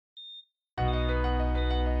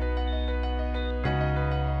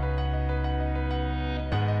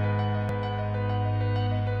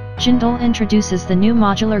JINDAL introduces the new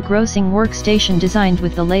modular grossing workstation designed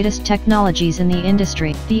with the latest technologies in the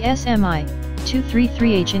industry. The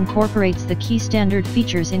SMI-233H incorporates the key standard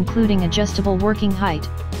features including adjustable working height,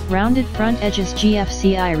 rounded front edges,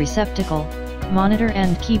 GFCI receptacle, monitor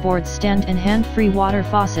and keyboard stand and hand-free water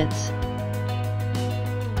faucets.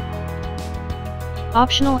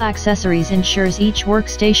 Optional accessories ensures each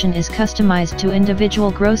workstation is customized to individual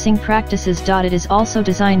grossing practices. It is also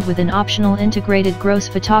designed with an optional integrated gross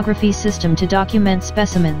photography system to document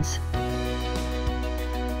specimens.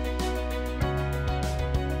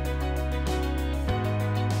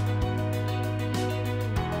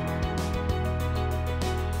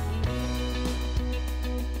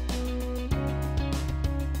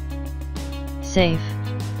 Safe,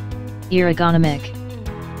 ergonomic,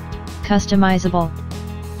 customizable.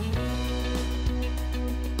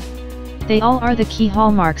 They all are the key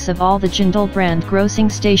hallmarks of all the JINDAL brand grossing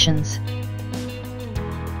stations.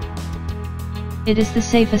 It is the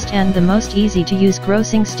safest and the most easy to use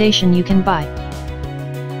grossing station you can buy.